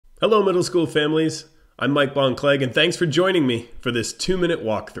Hello, middle school families. I'm Mike Bonclegg, and thanks for joining me for this 2-minute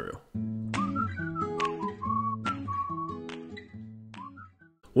walkthrough.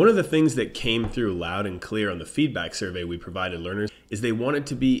 One of the things that came through loud and clear on the feedback survey we provided learners is they wanted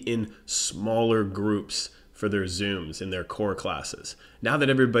to be in smaller groups for their Zooms in their core classes. Now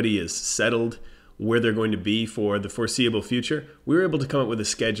that everybody is settled where they're going to be for the foreseeable future, we were able to come up with a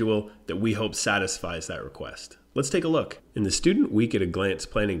schedule that we hope satisfies that request. Let's take a look. In the Student Week at a Glance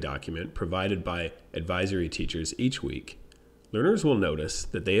planning document provided by advisory teachers each week, learners will notice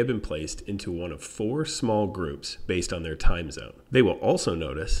that they have been placed into one of 4 small groups based on their time zone. They will also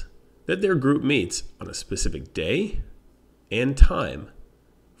notice that their group meets on a specific day and time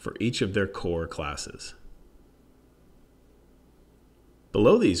for each of their core classes.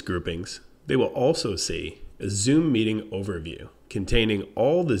 Below these groupings, they will also see a Zoom meeting overview containing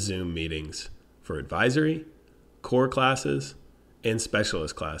all the Zoom meetings for advisory, core classes, and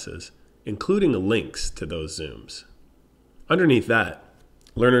specialist classes, including links to those Zooms. Underneath that,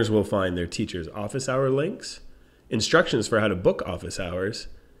 learners will find their teacher's office hour links, instructions for how to book office hours,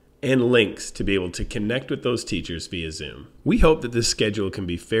 and links to be able to connect with those teachers via Zoom. We hope that this schedule can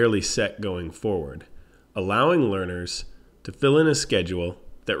be fairly set going forward, allowing learners to fill in a schedule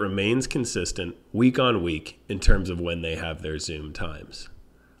that remains consistent week on week in terms of when they have their Zoom times.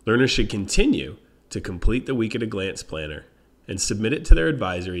 Learners should continue to complete the Week at a Glance planner and submit it to their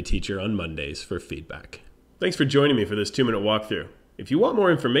advisory teacher on Mondays for feedback. Thanks for joining me for this 2-minute walkthrough. If you want more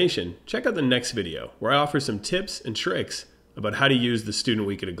information, check out the next video where I offer some tips and tricks about how to use the Student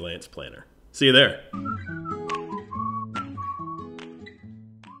Week at a Glance planner. See you there.